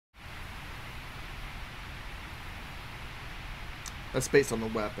That's based on the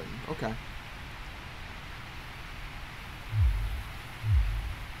weapon. Okay.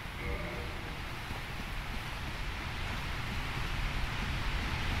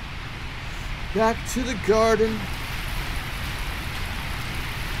 Back to the garden.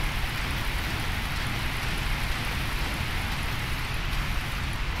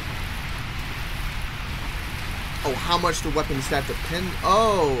 Oh, how much the weapons have to pin?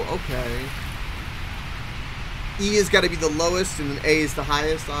 Oh, okay. E has got to be the lowest, and then A is the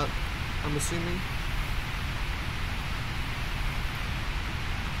highest, I'm assuming.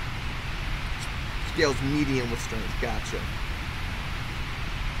 Scale's medium with strength. Gotcha.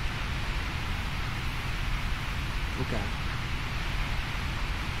 Okay.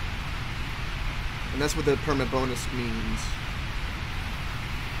 And that's what the permanent bonus means.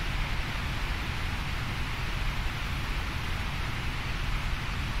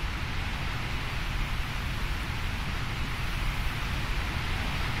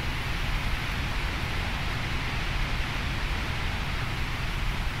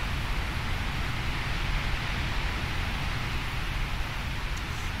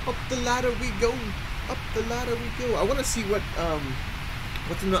 Up the ladder we go. Up the ladder we go. I want to see what's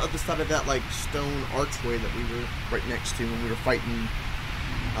on the other side of that like stone archway that we were right next to when we were fighting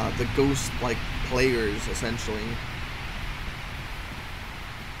the ghost like players essentially.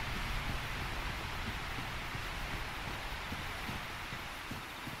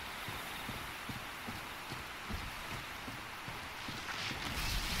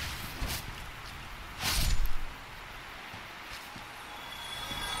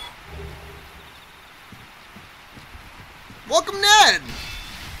 Welcome, Ned!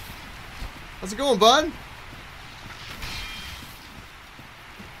 How's it going, bud?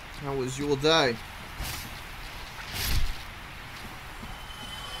 How was your day?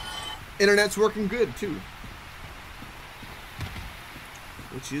 Internet's working good, too.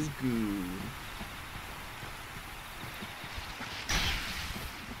 Which is good.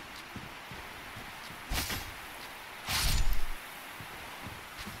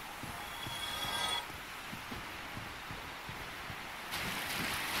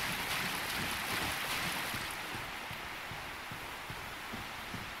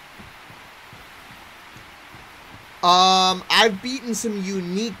 I've beaten some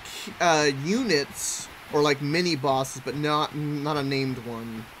unique units or like mini bosses, but not a named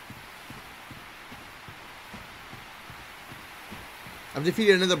one. I've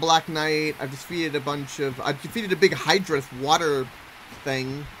defeated another Black Knight. I've defeated I've defeated a big Hydra water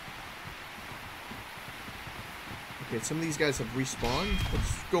thing. Okay, some of these guys have respawned.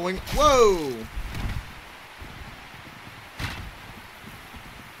 What's going? Whoa!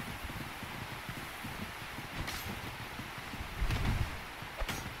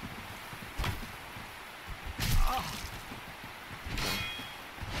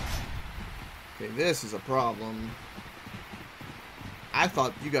 Okay, this is a problem. I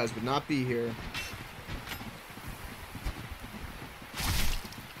thought you guys would not be here.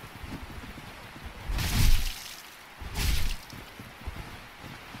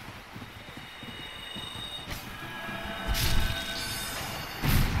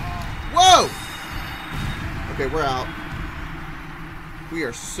 Whoa! Okay, we're out. We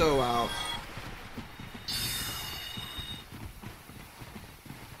are so out.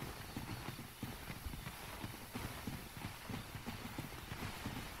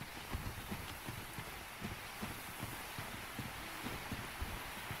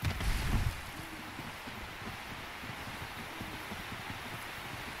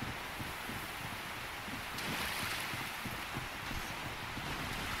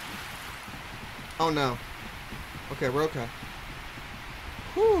 Oh no. Okay, we're okay.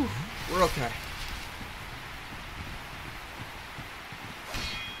 Whew, we're okay.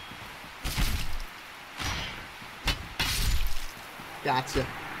 Gotcha.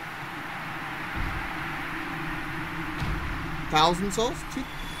 1,000 souls?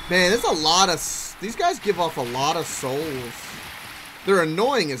 Man, there's a lot of... These guys give off a lot of souls. They're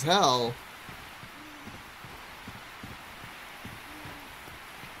annoying as hell.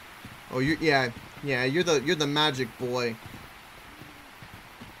 Oh, yeah, you're the magic boy.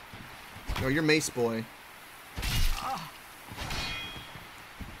 Oh, you're Mace boy.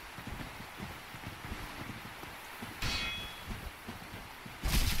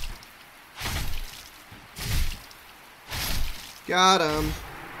 Got him.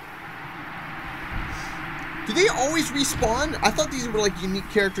 Do they always respawn? I thought these were like unique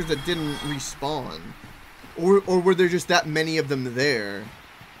characters that didn't respawn. Or were there just that many of them there?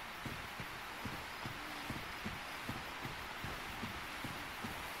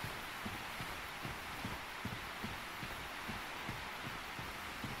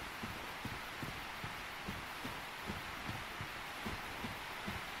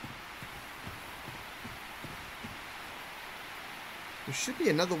 There should be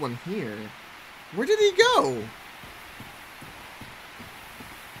another one here. Where did he go?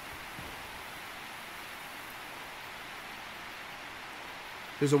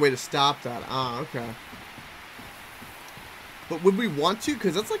 There's a way to stop that. Ah, okay. But would we want to?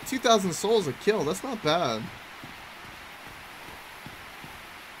 Because that's like 2,000 souls a kill. That's not bad.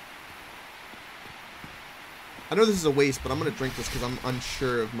 I know this is a waste, but I'm going to drink this because I'm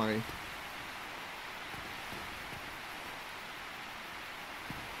unsure of my...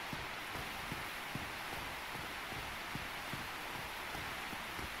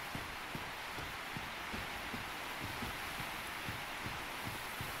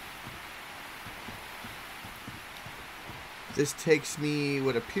 This takes me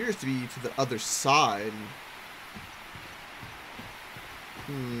what appears to be to the other side.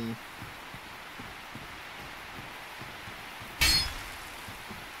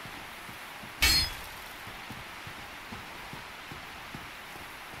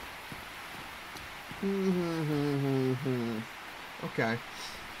 Okay.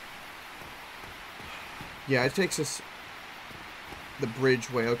 Yeah, it takes us the bridge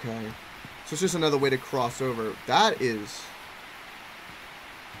way. Okay. So it's just another way to cross over. That is...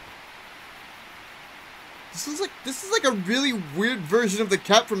 This is like a really weird version of the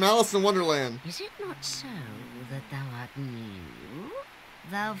cat from Alice in Wonderland. Is it not so that thou art new?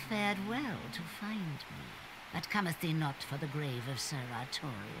 Thou fared well to find me, but cometh thee not for the grave of Sir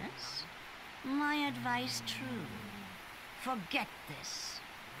Artorius? My advice true. Forget this.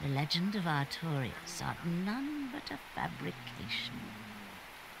 The legend of Artorius art none but a fabrication.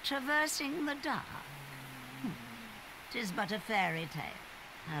 Traversing the dark. 'Tis but a fairy tale.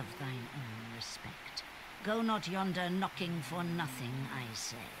 Have thine own respect. Go not yonder knocking for nothing, I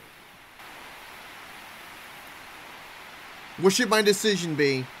say. What should my decision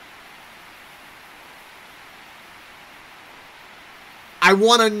be? I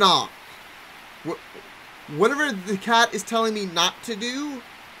want to knock. Whatever the cat is telling me not to do,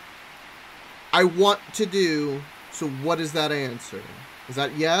 I want to do. So what is that answer? Is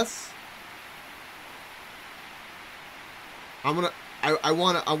that yes? I wanna.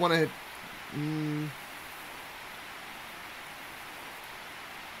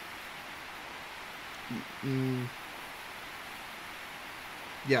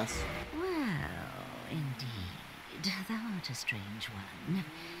 Yes. Well, indeed, thou art a strange one.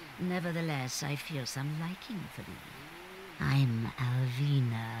 Nevertheless, I feel some liking for thee. I'm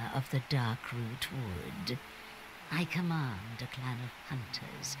Alvina of the Darkroot Wood. I command a clan of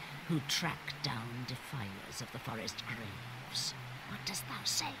hunters who track down defilers of the forest graves. What dost thou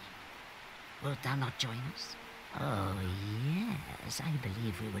say? Wilt thou not join us? Oh, yes, I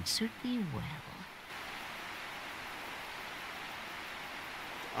believe we would suit thee well.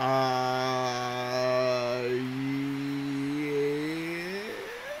 Yes.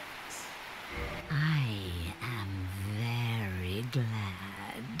 I am very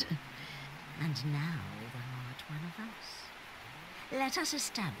glad. And now thou art one of us. Let us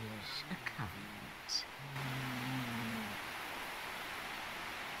establish a covenant.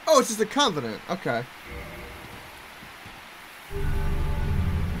 Oh, it's just a covenant. Okay.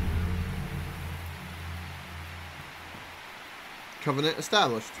 Covenant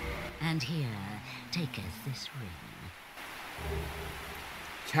established. And here taketh this ring.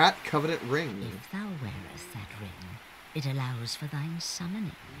 Cat covenant ring. If thou wearest that ring, it allows for thine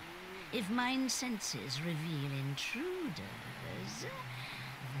summoning. If mine senses reveal intruders,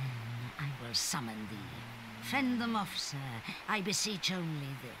 then I will summon thee. Fend them off, sir. I beseech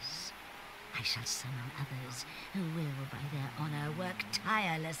only this. I shall summon others who will, by their honor, work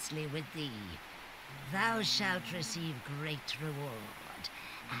tirelessly with thee. Thou shalt receive great reward,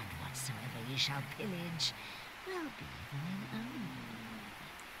 and whatsoever ye shall pillage will be thine own.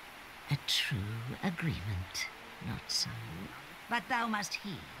 A true agreement, not so? But thou must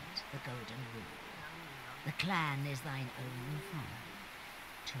heed the golden rule. The clan is thine own family.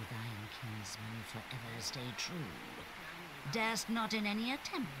 To thine kinsmen forever stay true. Darest not in any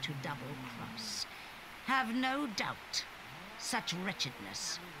attempt to double-cross. Have no doubt, such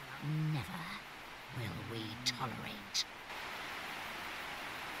wretchedness never will we tolerate.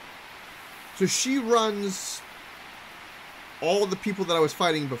 So she runs all the people that I was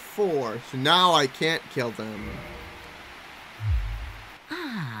fighting before, so now I can't kill them.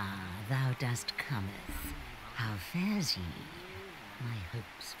 Ah, thou dost cometh. How fares ye? My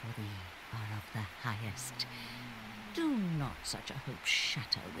hopes for thee are of the highest. Do not such a hope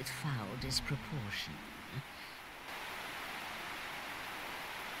shatter with foul disproportion.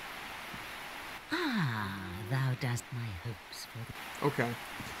 Ah, thou dost my hopes for thee. Okay.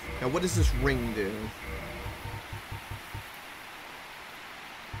 Now what does this ring do?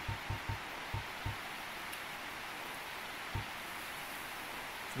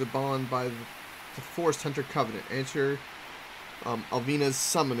 to the bond by the Forest Hunter Covenant. Answer Alvina's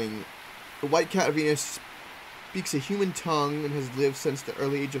summoning. The White Cat Alvina speaks a human tongue and has lived since the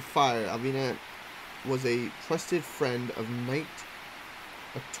early age of fire. Alvina was a trusted friend of Knight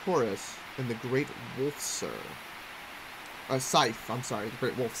Taurus and the Great Wolf Sir. Scythe, I'm sorry, the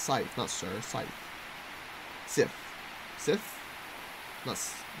Great Wolf Scythe, not Sir, Scythe. Sith. Sith? Not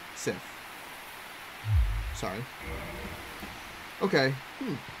Sith. Sorry. Okay.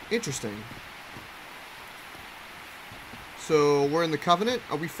 Interesting. So, we're in the Covenant?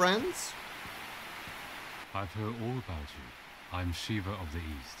 Are we friends? I've heard all about you. I'm Shiva of the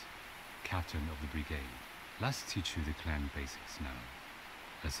East, captain of the brigade. Let's teach you the clan basics now,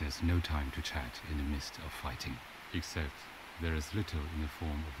 as there's no time to chat in the midst of fighting. Except there is little in the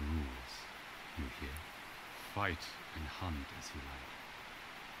form of rules, you hear? Fight and hunt as you like.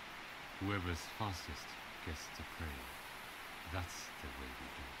 Whoever's fastest gets the prey. That's the way we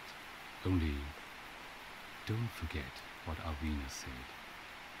do it. Only, don't forget what Alvina said.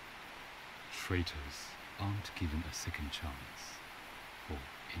 Traitors aren't given a second chance, for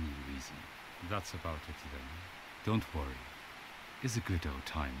any reason. That's about it then. Don't worry. It's a good old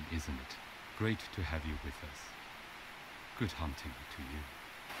time, isn't it? Great to have you with us. Good hunting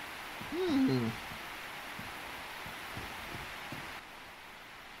to you.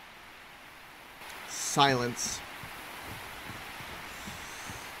 Silence.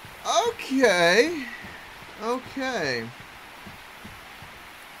 Okay. Okay.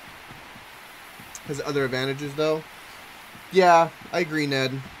 Has other advantages, though? Yeah, I agree,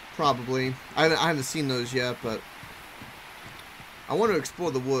 Ned. Probably. I haven't seen those yet, but I want to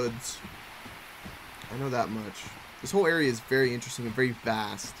explore the woods. I know that much. This whole area is very interesting and very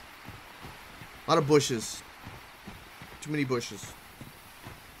vast. A lot of bushes. Too many bushes.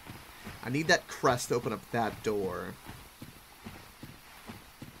 I need that crest to open up that door.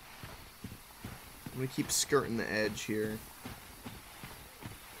 I'm going to keep skirting the edge here.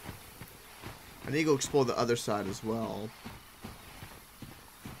 I need to go explore the other side as well.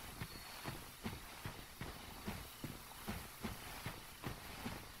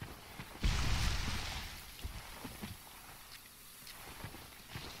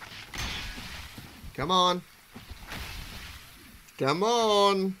 Come on. Come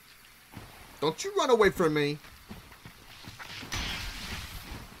on. Don't you run away from me.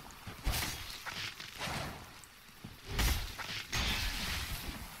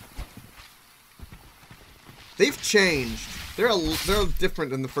 They've changed. They're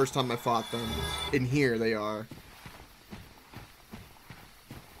different than the first time I fought them. In here they are.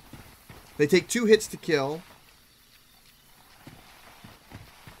 They take 2 hits to kill.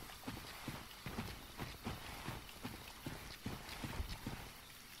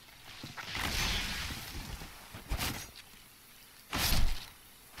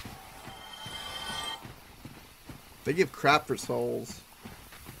 They give crap for souls.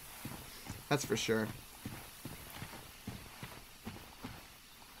 That's for sure.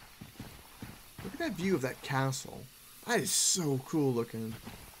 Look at that view of that castle. That is so cool looking.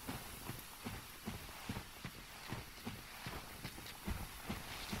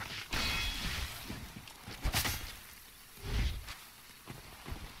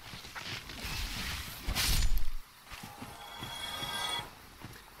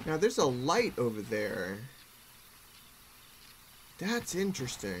 Now there's a light over there. That's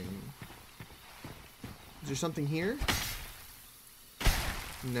interesting. Is there something here?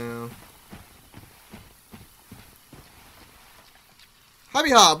 No.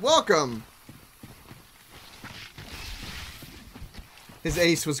 Hobby Hob, welcome! His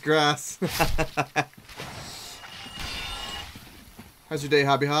ace was grass. How's your day,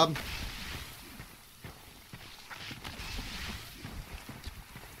 Hobby Hob?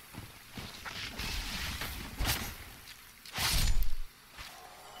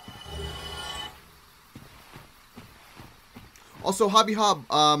 Also, Hobby Hob,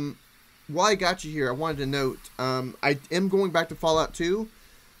 while I got you here, I wanted to note, I am going back to Fallout 2,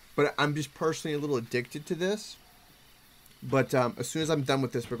 but I'm just personally a little addicted to this. But as soon as I'm done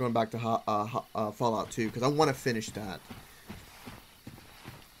with this, we're going back to Fallout 2, because I want to finish that.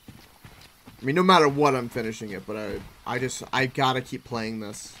 I mean, no matter what, I'm finishing it, but I gotta keep playing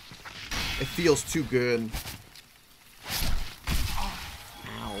this. It feels too good.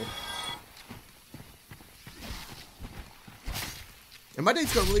 Ow. And my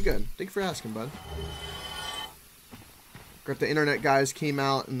day's going really good. Thank you for asking, bud. Got the internet guys came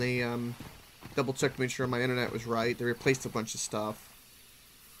out and they double checked to make sure my internet was right. They replaced a bunch of stuff.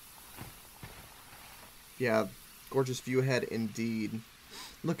 Yeah, gorgeous view ahead indeed.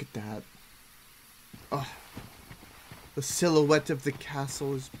 Look at that. Oh. The silhouette of the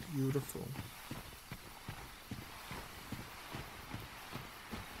castle is beautiful.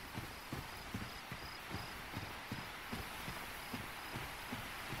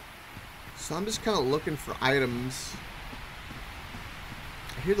 So I'm just kind of looking for items.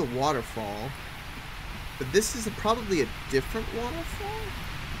 I hear the waterfall. But this is probably a different waterfall?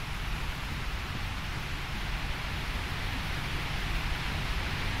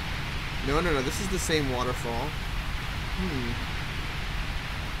 No, this is the same waterfall.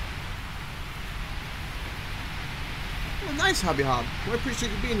 Well, nice, Hobby Hob. Well, I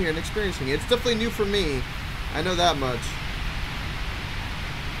appreciate you being here and experiencing it. It's definitely new for me. I know that much.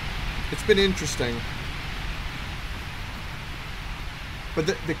 It's been interesting. But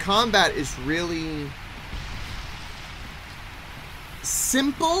the combat is really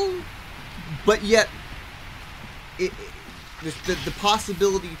simple, but yet the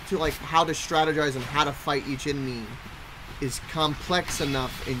possibility to, like, how to strategize and how to fight each enemy is complex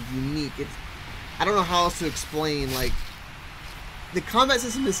enough and unique. I don't know how else to explain. Like, the combat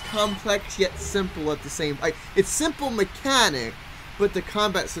system is complex yet simple at the same. Like, it's simple mechanic, but the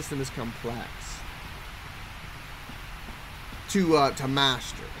combat system is complex. To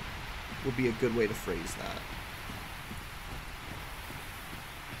master would be a good way to phrase that.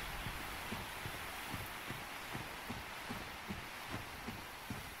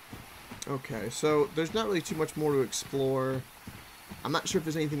 Okay, so there's not really too much more to explore. I'm not sure if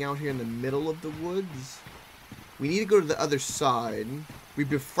there's anything out here in the middle of the woods. We need to go to the other side. We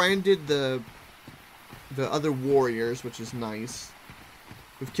befriended the other warriors, which is nice.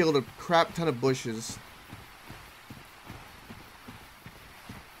 We've killed a crap ton of bushes.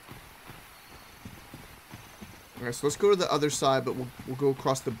 Alright, so let's go to the other side, but we'll go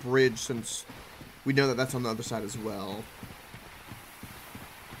across the bridge since we know that that's on the other side as well.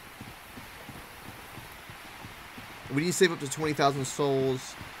 We need to save up to 20,000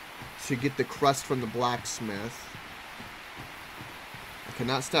 souls to get the crust from the blacksmith. I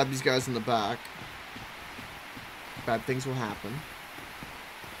cannot stab these guys in the back. Bad things will happen.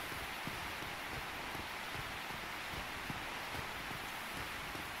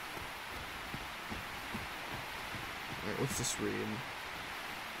 Alright, what's this read?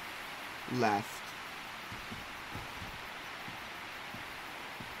 Left.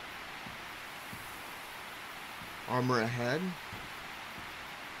 Armor ahead.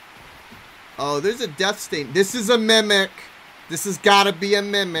 Oh, there's a death stain. This is a mimic. This has got to be a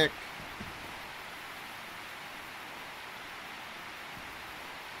mimic.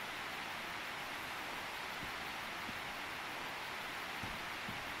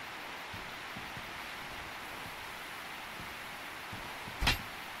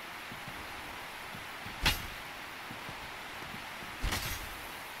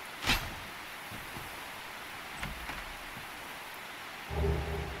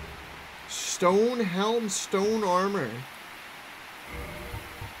 Stone helm, stone armor.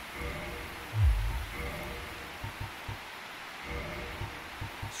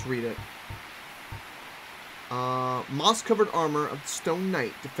 Let's read it. Moss-covered armor of the Stone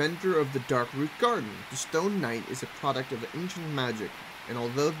Knight, defender of the Darkroot Garden. The Stone Knight is a product of ancient magic, and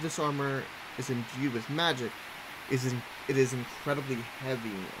although this armor is imbued with magic, it is incredibly heavy.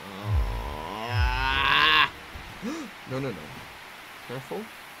 No. Careful.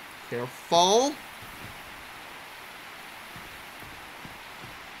 Careful.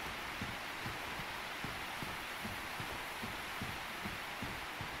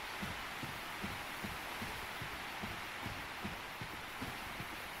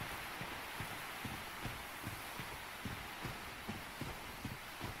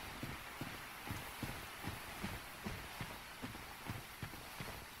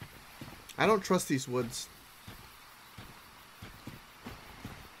 I don't trust these woods.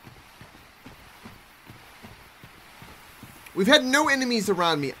 We've had no enemies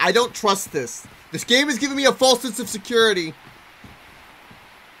around me. I don't trust this. This game is giving me a false sense of security.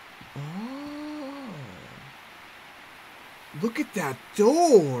 Oh. Look at that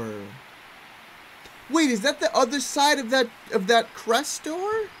door. Wait, is that the other side of that crest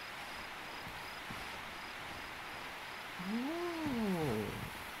door? Oh.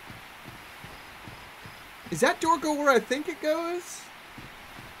 Is that door go where I think it goes?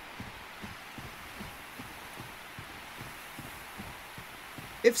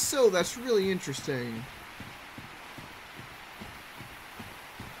 If so, that's really interesting.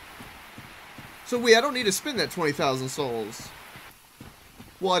 So wait, I don't need to spend that 20,000 souls.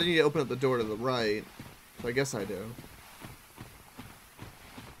 Well, I need to open up the door to the right. So I guess I do.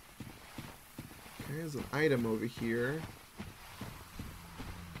 Okay, there's an item over here.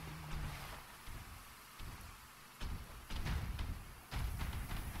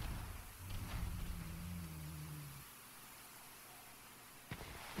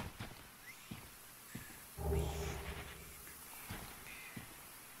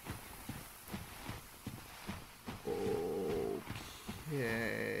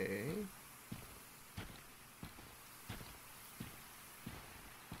 Yay.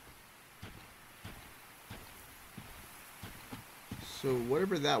 So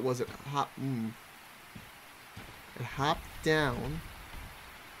whatever that was, it hopped. It hopped down.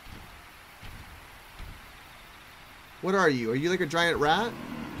 What are you? Are you like a giant rat?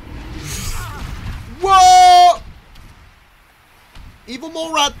 Whoa! Evil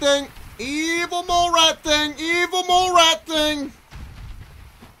mole rat thing! Evil mole rat thing! Evil mole rat thing!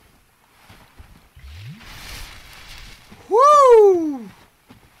 Woo!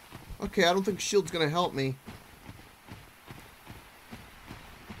 Okay, I don't think shield's gonna help me.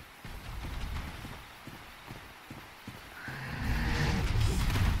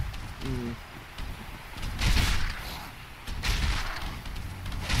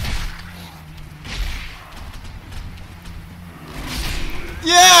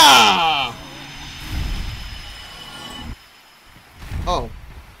 Yeah! Oh.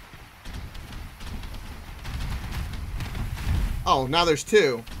 Oh, now there's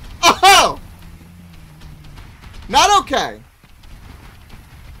two. Oh! Not okay.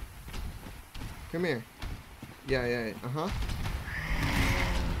 Come here. Yeah. Uh-huh.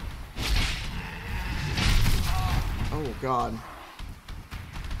 Oh, God.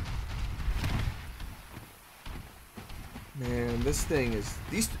 Man, this thing is...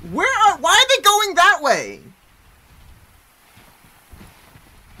 Why are they going that way?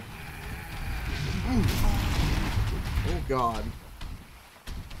 Oh, God.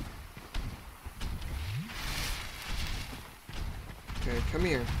 Okay, come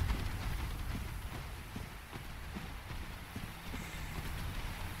here.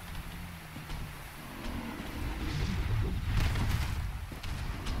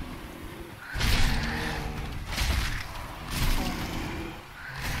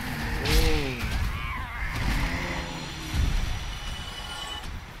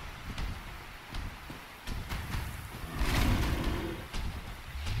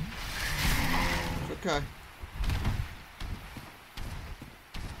 Okay.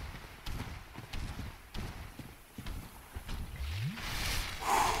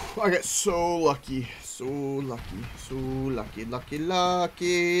 I got so lucky. So lucky. So lucky.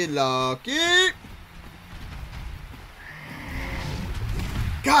 Lucky.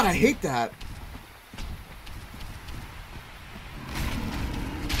 God, I hate that.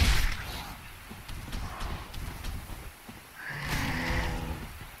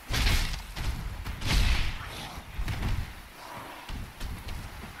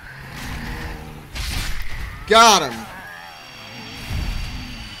 Got him.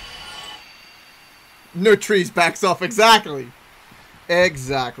 No trees, backs off. Exactly.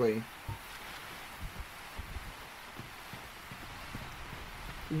 Exactly.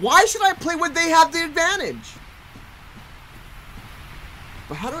 Why should I play when they have the advantage?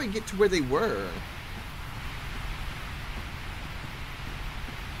 But how do I get to where they were?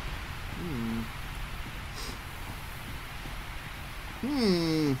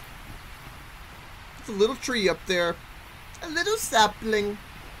 There's a little tree up there. A little sapling.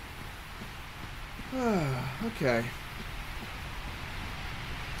 Okay.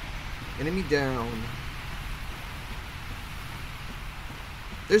 Enemy down.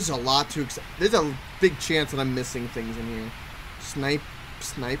 There's a lot to accept. There's a big chance that I'm missing things in here.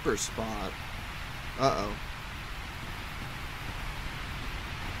 Sniper spot. Uh-oh.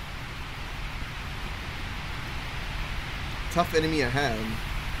 Tough enemy ahead.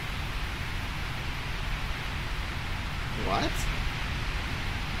 What?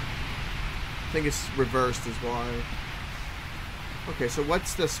 I think it's reversed is why. Okay, so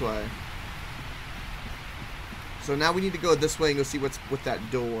what's this way? So now we need to go this way and go see what's with that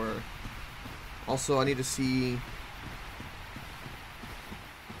door. Also, I need to see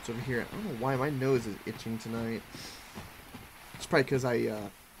what's over here. I don't know why my nose is itching tonight. It's probably because I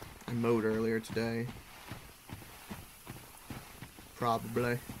mowed earlier today.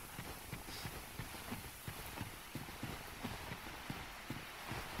 Probably.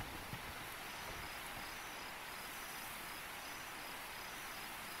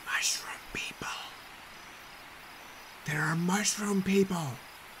 Mushroom people. There are mushroom people.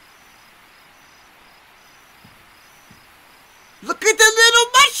 Look at the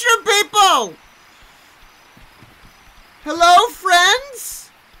little mushroom people. Hello, friends.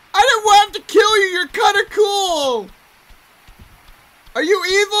 I didn't want to kill you. You're kind of cool. Are you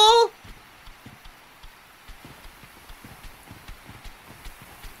evil?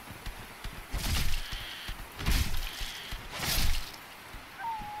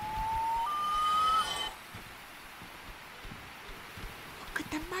 Look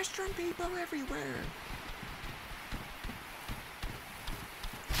at the mushroom people everywhere.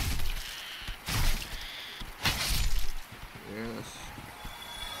 Yes.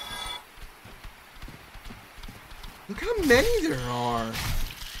 Look how many there are.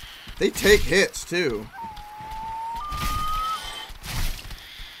 They take hits, too.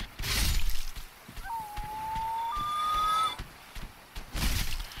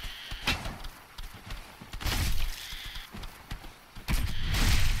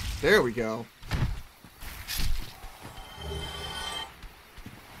 There we go.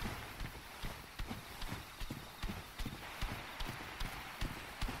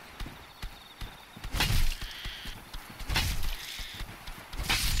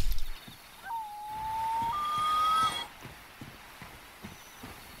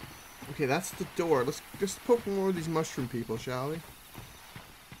 Okay, that's the door. Let's just poke more of these mushroom people, shall we?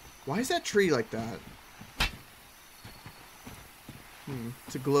 Why is that tree like that?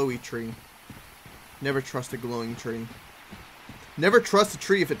 It's a glowy tree. Never trust a glowing tree. Never trust a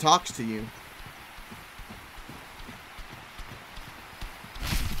tree if it talks to you.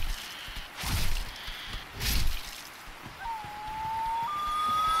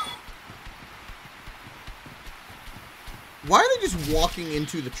 Why are they just walking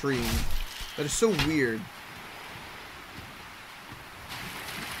into the tree? That is so weird.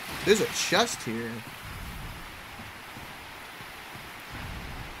 There's a chest here.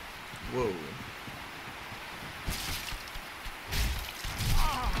 Whoa.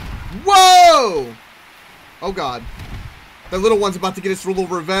 Whoa! Oh god. That little one's about to get its little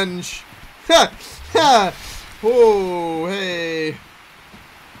revenge. Ha! Ha! Oh, hey.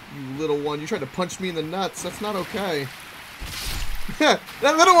 You little one. You tried to punch me in the nuts. That's not okay. That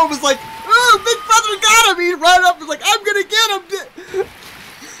little one was like, oh, Big Brother got him! He ran up and was like, I'm gonna get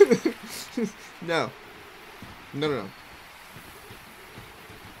him! No. No, no, no.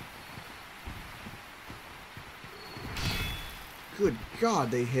 Good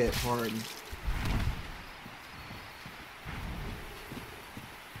God, they hit hard.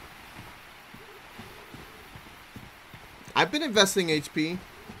 I've been investing HP.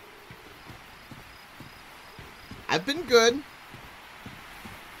 I've been good.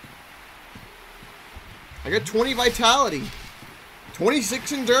 I got 20 vitality.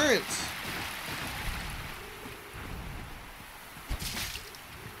 26 endurance.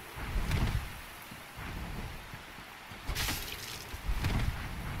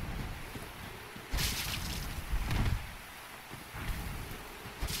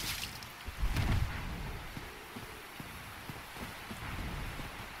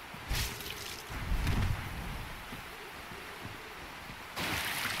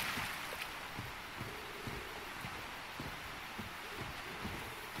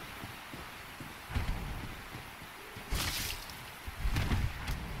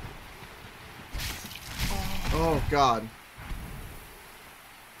 Oh, God.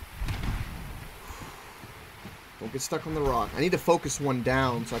 Don't get stuck on the rock. I need to focus one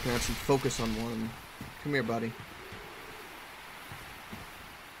down so I can actually focus on one. Come here, buddy.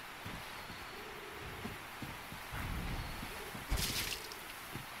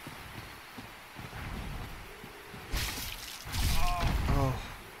 Oh.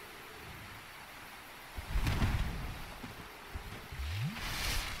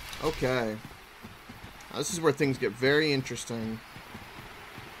 Okay. Now, this is where things get very interesting.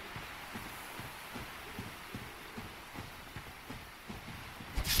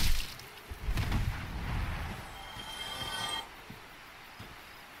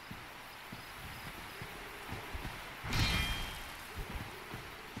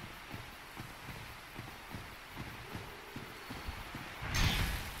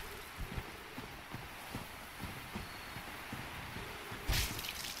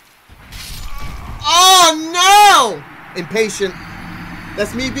 Oh no! Impatient.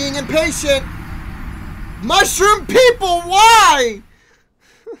 That's me being impatient. Mushroom people, why?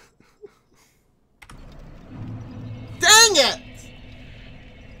 Dang it!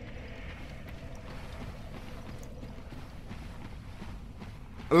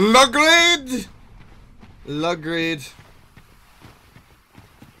 Lugreed! Lugreed.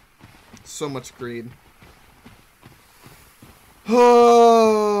 So much greed.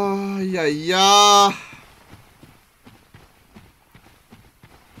 Oh, yeah, yeah.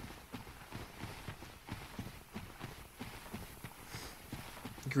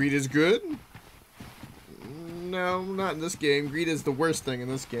 Greed is good? No, not in this game. Greed is the worst thing in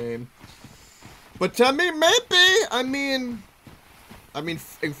this game. But to me, maybe. I mean,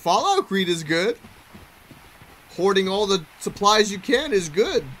 in Fallout, greed is good. Hoarding all the supplies you can is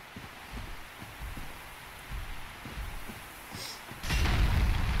good.